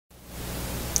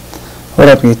What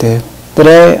up, YouTube?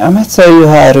 Today I'm going to show you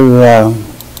how to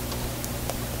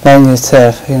find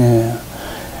yourself in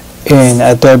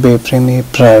Adobe Premiere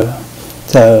Pro.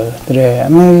 So today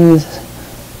I'm going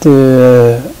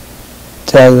to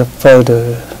drag the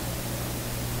photo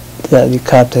that you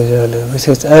captured earlier, which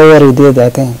is I already did, I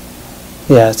think.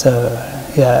 Yeah, so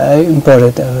yeah, I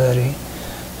imported already.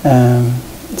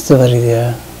 It's already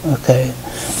there. Okay.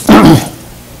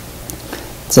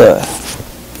 So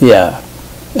yeah.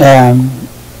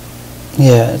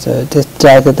 Yeah, so just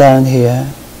drag it down here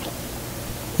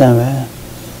somewhere,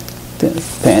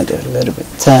 spend a little bit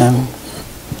of time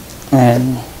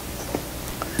and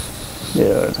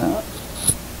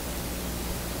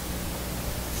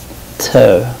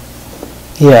so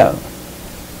yeah,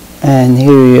 and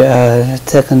here we are,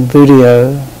 second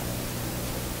video,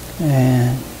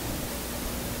 and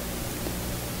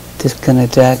just gonna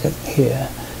drag it here.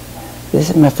 This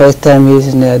is my first time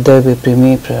using the Adobe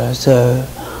Premiere Pro, so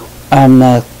I'm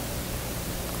not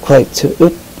quite sure.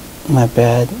 Oops, my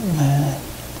bad.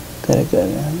 Gotta go a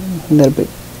little bit.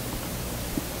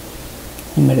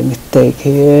 I made a mistake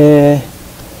here.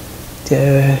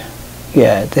 There.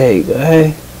 Yeah, there you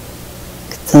go.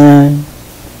 It's on.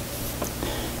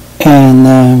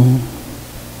 And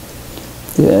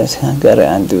yes, I gotta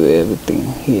undo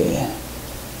everything here.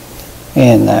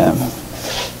 And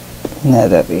not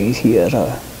that easy at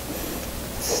all.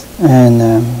 And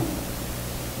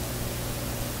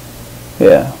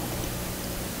yeah,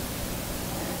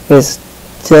 it's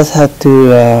just have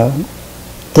to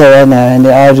turn in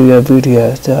the audio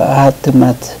video, so I have to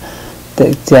match the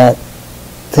exact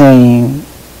same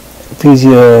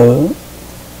visual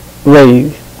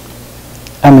wave.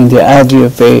 I mean the audio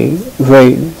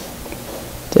wave.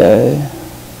 So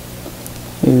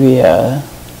here we are.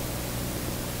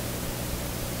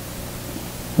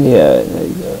 Yeah, there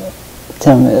you go.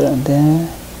 Somewhere around there.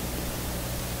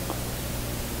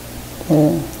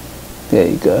 Yeah, there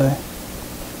you go.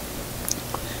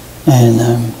 And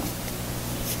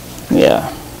yeah,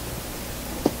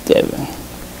 there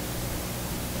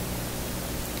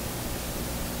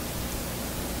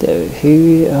here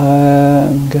we are.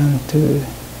 I'm going to.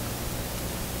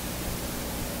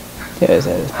 Yes,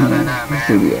 that's my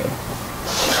video.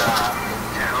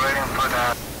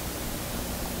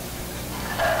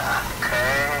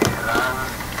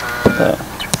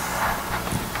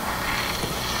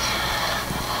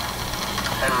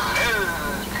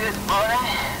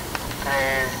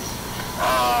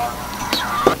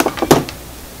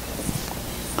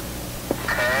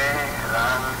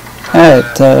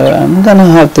 Alright, I'm gonna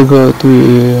have to go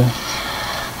to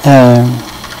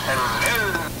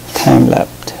time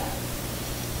lapse.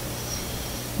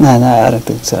 No, I don't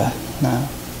think so. No.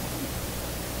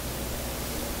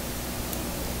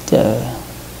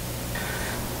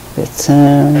 The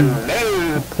sound.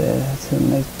 Okay, so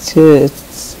make sure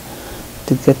it's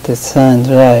to get the sound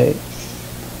right,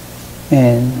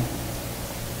 and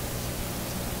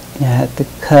you have to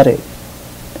cut it.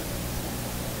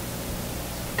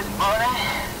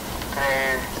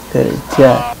 Good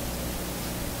job.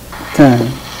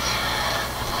 Done.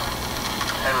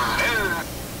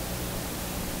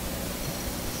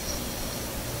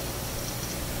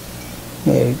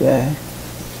 There you go.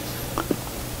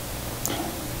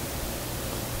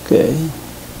 Good.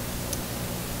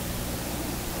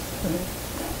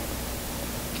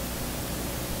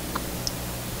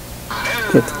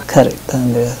 Get to cut it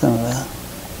down there somewhere.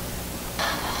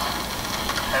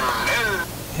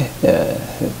 Yeah,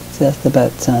 just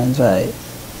about sounds right.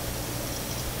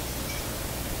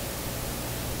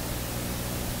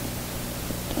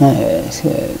 Yes,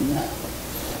 good.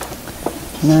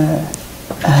 Now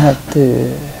I have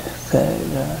to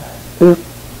oops,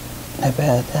 my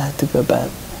bad, I have to go back.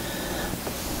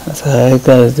 So I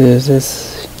gotta do is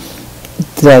just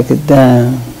drag it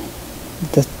down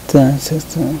the sound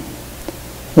system.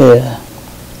 Yeah.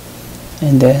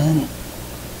 And then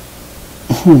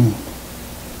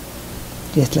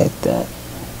just like that.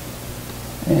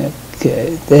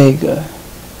 Okay, there you go.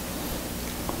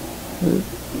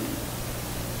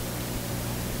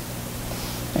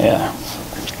 Yeah.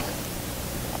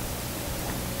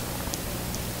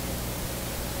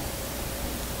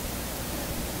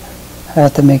 I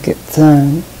have to make it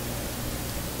sound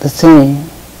the same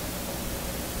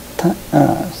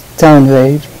sound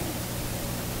wave.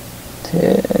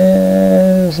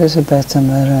 This is about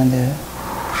somewhere around there.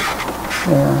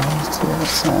 Yeah, let's see what it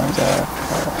sounds like.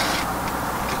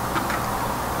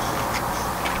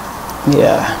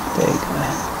 Yeah, there you go.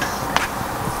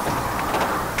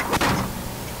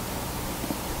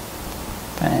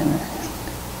 Fine.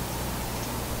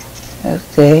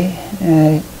 Okay,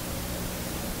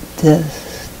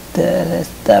 just let's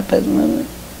stop it a moment.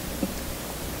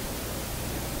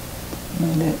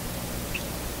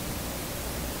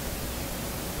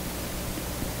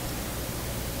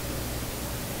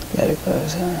 Gotta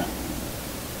close on.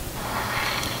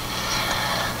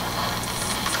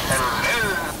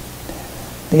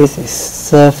 This is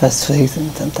so frustrating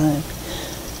sometimes.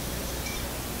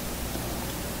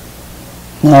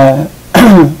 No,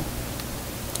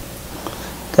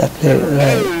 gotta play it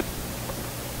right.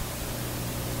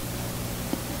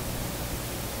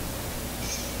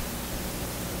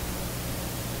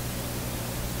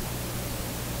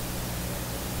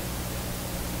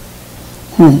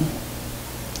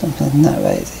 Something's not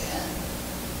right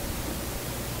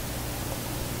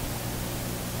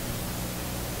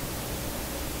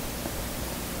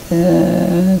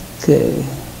there. Okay,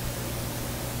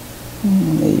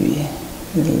 maybe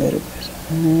a little bit.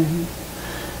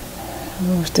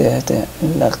 We still have that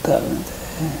locked up.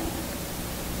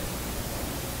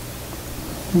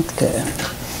 Okay.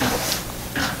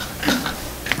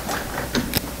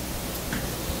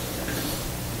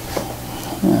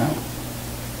 Now.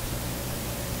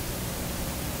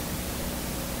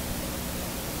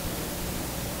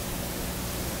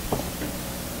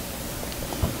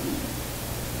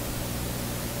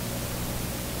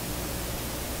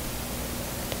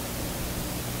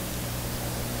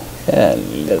 A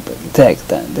little bit of text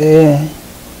down there.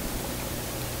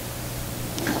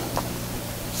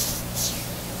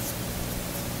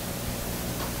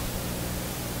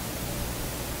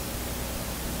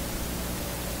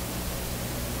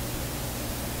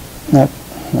 Nope,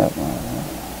 nope.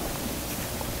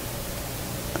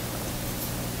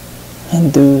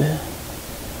 And do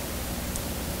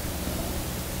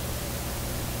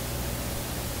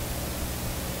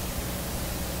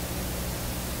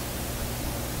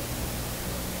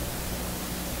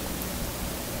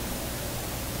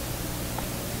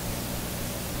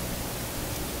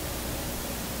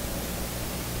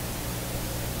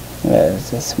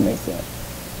let's just make that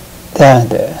down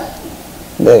there.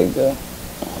 There you go.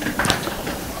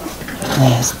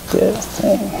 That's the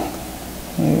thing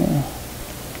here.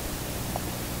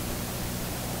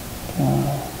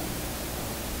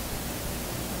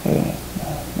 Here,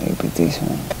 maybe this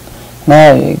one.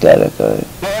 Now you gotta go.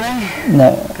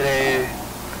 No.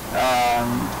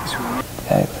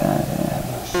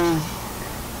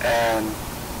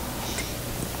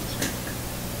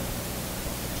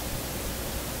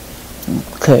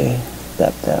 Okay,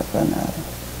 stop that for now.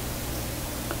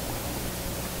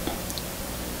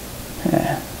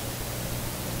 Yeah.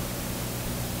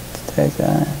 Take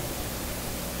that.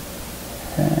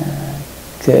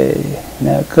 Okay,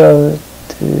 now go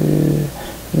to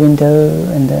window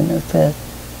and then effect.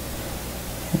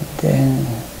 And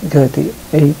then go to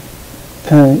 8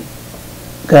 point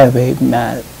garbage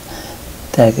matte.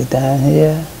 Take it down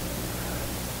here.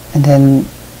 And then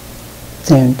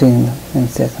same thing in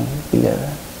second below.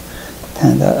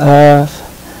 Turn that off.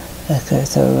 Okay,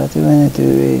 so what you want to do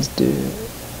is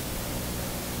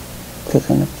click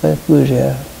on the first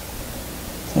video.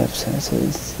 So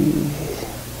you see.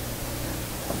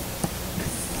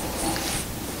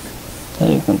 So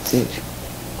you can see.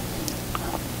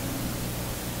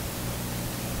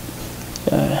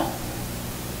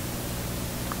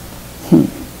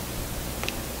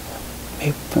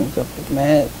 Maybe put up with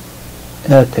matte.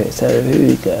 Okay, so here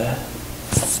we go.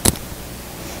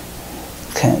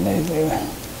 Can't do it.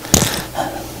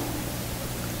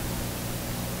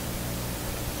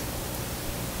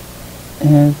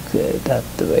 Okay, that's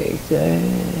the way it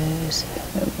goes.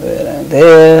 Around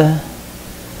there.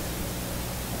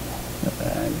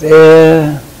 Around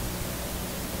there.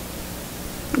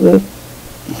 Whoop.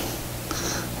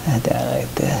 And down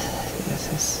like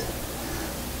this.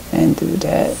 And do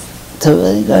that. So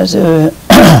what you guys do?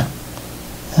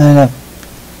 I'm gonna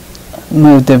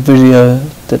move the video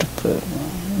to the front.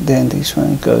 Then this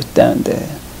one goes down there.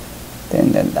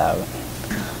 Then that one.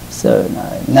 So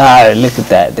now look at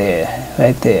that there,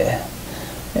 right there.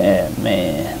 Yeah,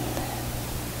 man.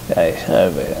 That's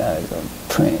Harvard. I'm gonna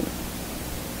print.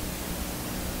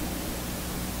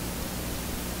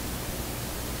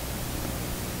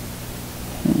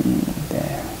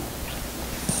 There.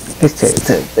 Okay,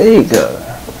 so there you go.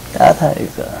 That's how you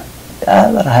go.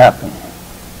 That's what happened.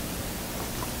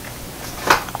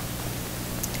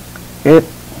 Good.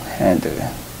 And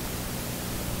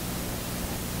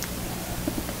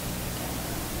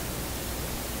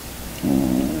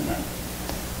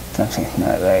something's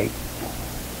not right.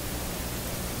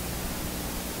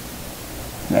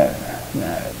 No.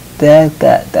 Take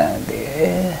that down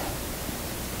there.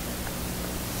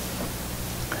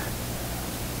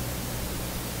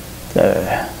 So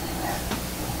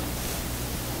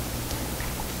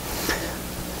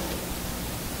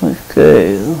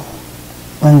through,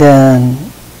 and then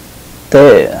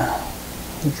there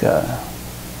you go.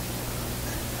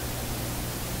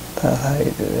 That's how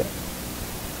you do it.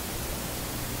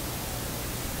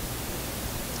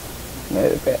 A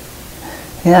little bit.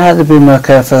 You have to be more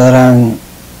careful around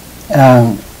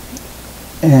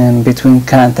in between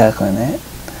contact on it.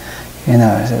 You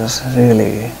know, it's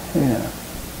really, you know.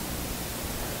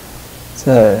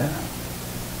 So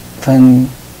when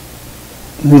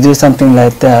we do something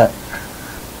like that,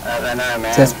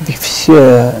 just be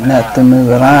sure not to move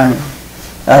around.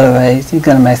 Otherwise, you're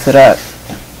gonna mess it up.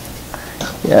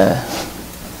 Yeah.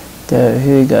 So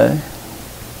here we go.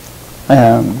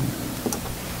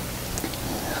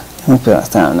 Hopefully I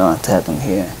don't know what's happening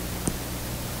here.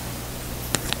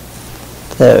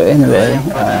 So anyway,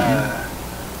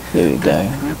 here we go.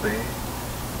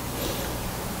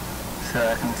 So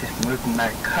I can just move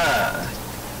my car.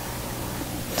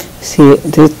 See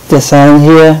the sound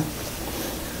here?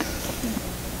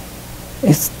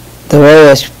 It's the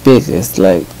way I speak is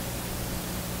like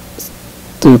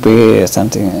stupid or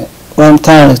something. What I'm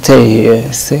trying to tell you here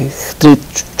is street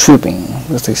trooping,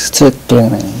 with street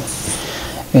cleaning.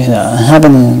 You know, I'm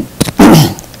having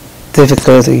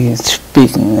difficulty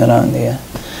speaking around here,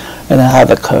 and I have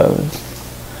a cold.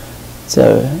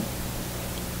 So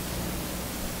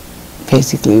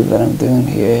basically what I'm doing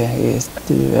here is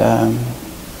to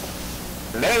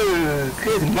Hello,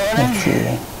 good morning. let's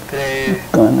see Today,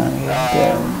 what's going on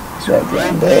here. it's Right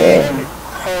raining,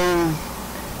 cold,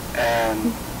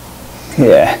 and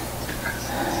yeah.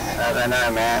 I don't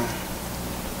know, man.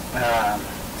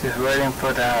 Just waiting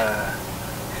for the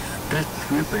street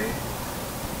sweeper,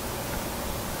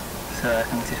 so I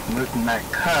can just move my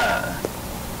car.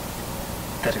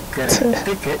 That I get a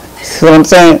ticket. See what I'm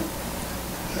saying?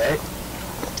 Right?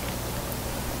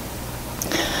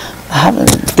 I have a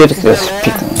difficult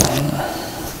speaking.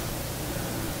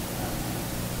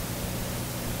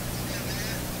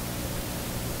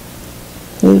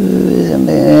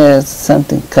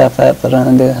 Something cough up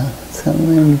around there,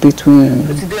 somewhere in between.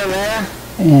 What you doing, man?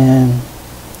 And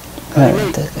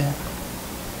What do you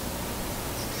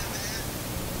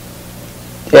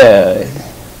yeah,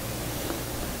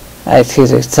 I feel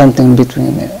there's something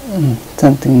between it,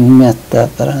 something messed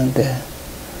up around there.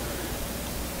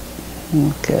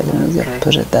 Okay, let me just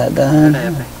put it that down,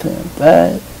 put it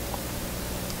back,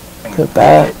 go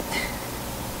back,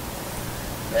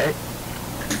 Right?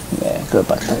 yeah, go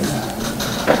back there,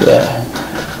 yeah.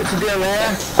 What you doing,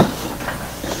 man?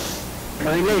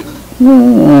 Are you late?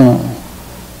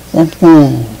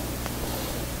 Something,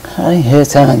 I didn't hear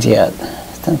sound yet,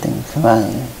 something, come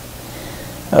on.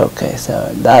 Okay,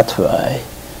 so that's why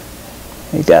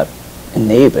we got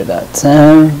enabled that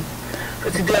sound.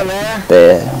 What you doing, man?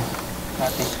 There.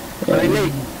 Nothing. Are you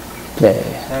late? There.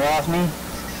 That off me?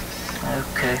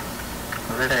 Okay.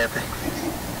 Whatever.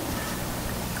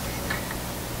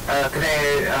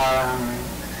 Today,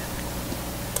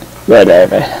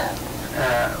 Whatever.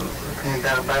 we can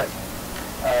talk about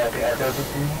the Adobe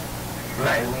Premiere.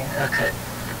 Right. Okay.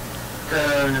 So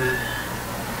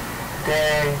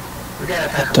today we gotta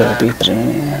talk Adobe about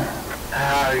Premiere.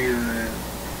 how you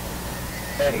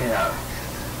know,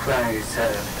 clone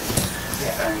yourself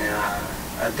on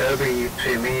Adobe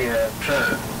Premiere Pro,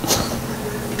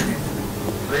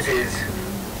 which is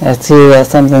I see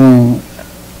something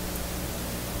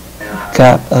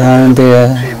got around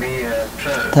there. Premiere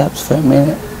Pro, Taps for a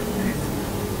minute.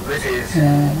 which is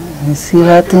You see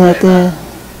that thing right there?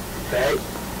 right.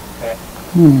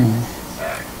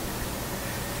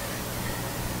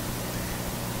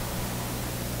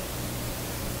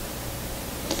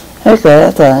 Okay,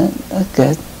 that's alright. That's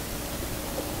good.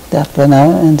 That for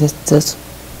now, and just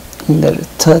let it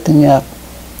tighten up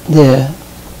there.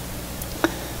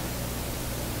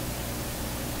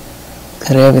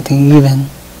 Got everything even,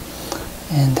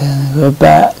 and then go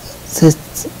back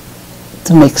just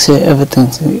to make sure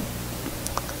everything's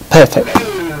perfect.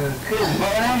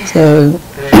 So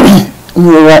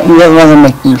you don't want to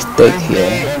make a mistake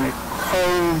here.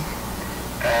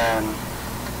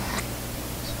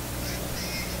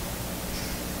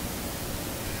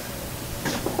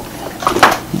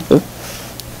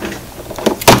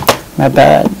 My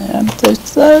bad, I'm so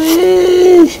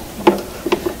sorry.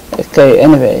 Okay,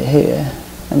 anyway, here,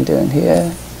 I'm doing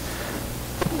here.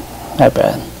 My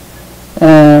bad.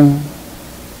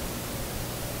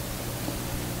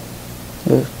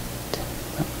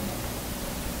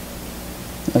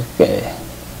 Okay,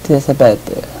 just about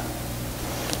there.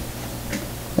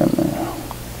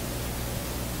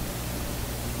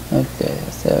 Okay,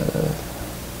 so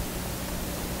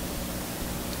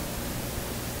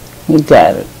you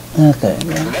got it. Okay,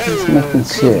 just making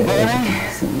sure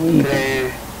everything's even.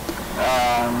 Today,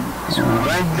 it's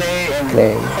Wednesday and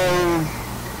Okay. it's cold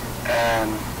and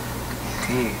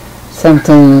tea.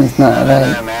 Something is not I don't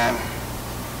know, right. man.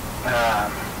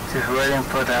 Just waiting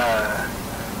for the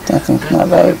Something's not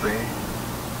right. delivery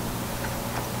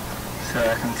so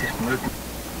I can just move.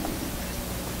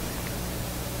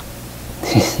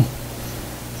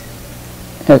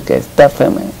 Okay, stop for a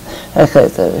minute. Okay,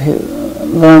 so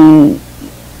when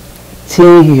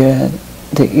see here,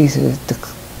 the issue is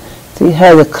see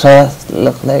how the cross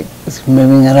look like it's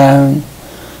moving around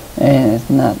and it's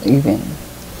not even.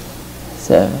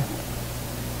 So,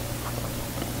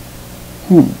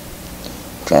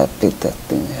 gotta pick that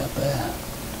thing up.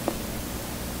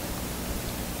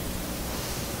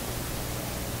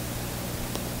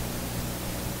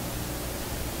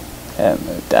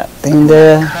 Move that thing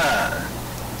there.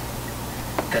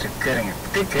 That are getting a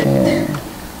ticket. Yeah.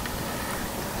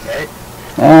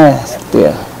 Right?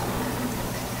 Still.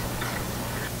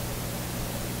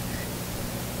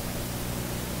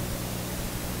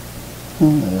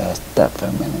 Let's stop for a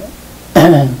minute.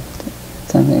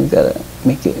 Something's gotta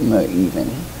make it more even.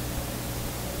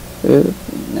 Oop,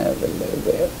 now a little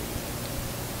bit.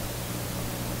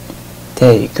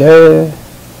 There you go.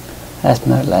 That's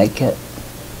more like it.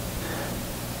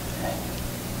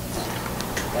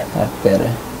 That's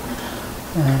better.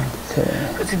 Okay.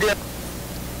 What's he doing?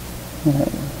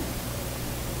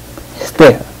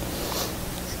 Still.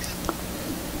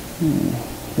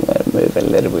 You gotta move a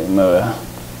little bit more.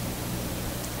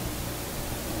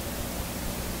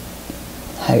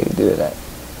 How you do that?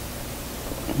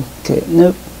 Okay,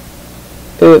 nope.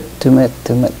 Oop, too much.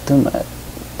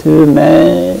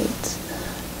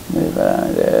 Move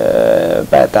around,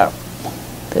 back up.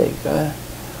 There you go.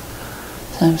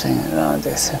 Something around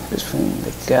this between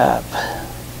the gap.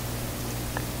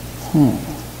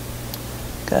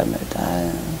 Got me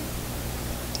down.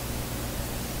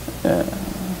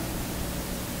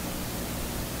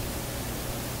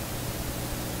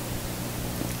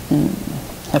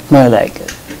 That's more like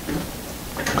it.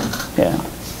 Yeah.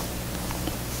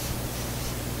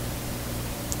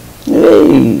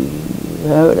 Hey,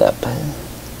 hold up.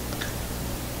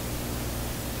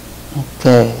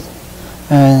 Okay.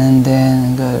 And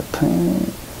then go to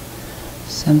print.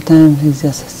 Sometimes you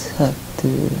just have to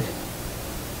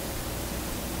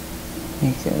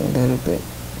make it a little bit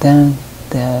down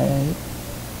there.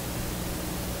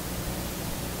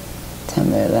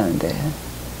 Somewhere around there.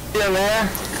 Yeah, man.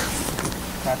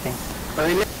 Nothing.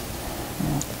 Really?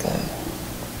 Okay.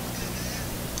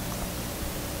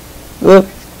 Whoop.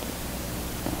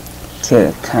 Get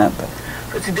a camper.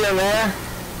 What you doing, man?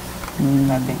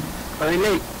 Nothing. Are you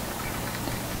late?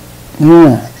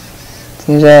 Yeah.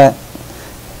 See that?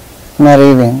 Not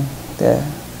even there.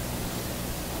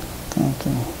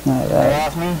 Something not You right.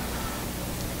 ask me?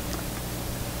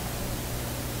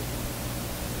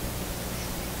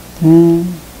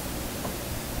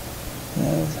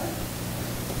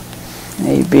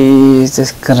 Maybe it's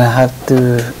just gonna have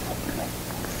to.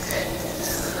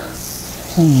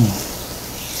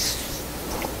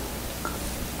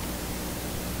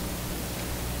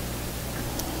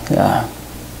 Yeah.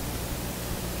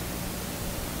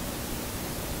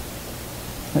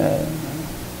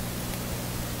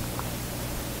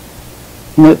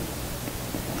 Nope.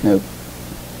 Nope.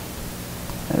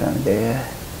 Around there.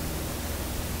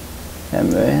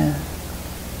 Somewhere.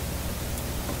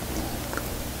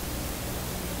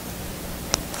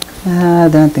 I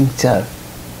don't think so.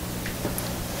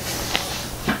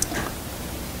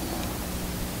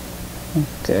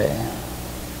 Okay.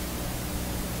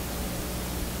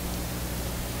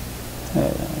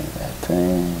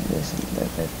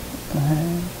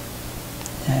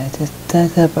 Just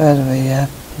take up all the way up,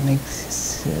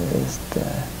 makes the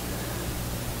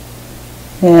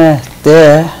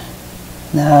there.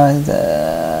 Now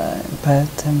the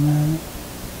bottom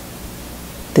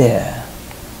there.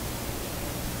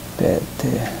 There.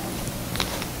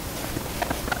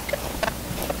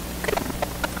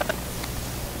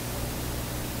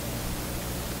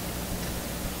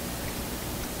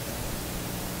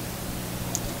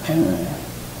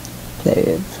 Play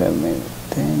it for me,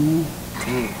 then.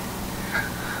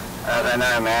 I don't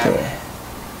know, man.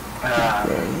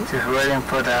 Just waiting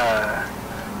for the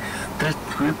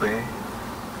delivery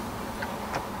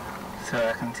so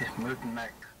I can just move the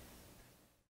mic.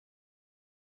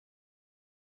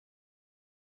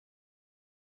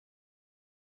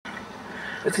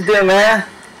 What you doing, man?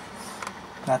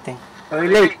 Nothing. Are you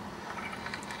late?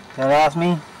 Don't ask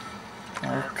me?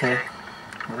 Okay.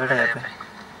 Whatever.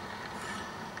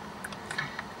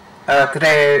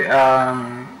 Today,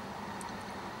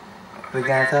 we're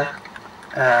gonna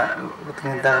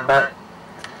talk about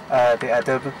the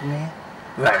Adobe Premiere.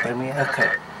 Right, Premiere.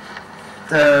 Okay.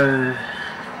 So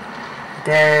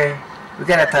today we're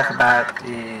gonna talk about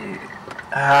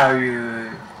how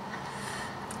you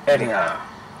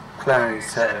clone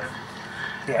yourself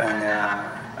on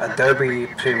Adobe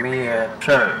Premiere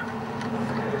Pro,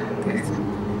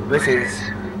 which is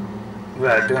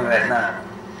what we're doing right now,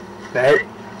 right?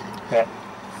 Yeah.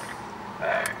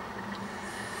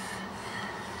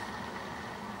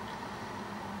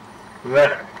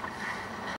 Right.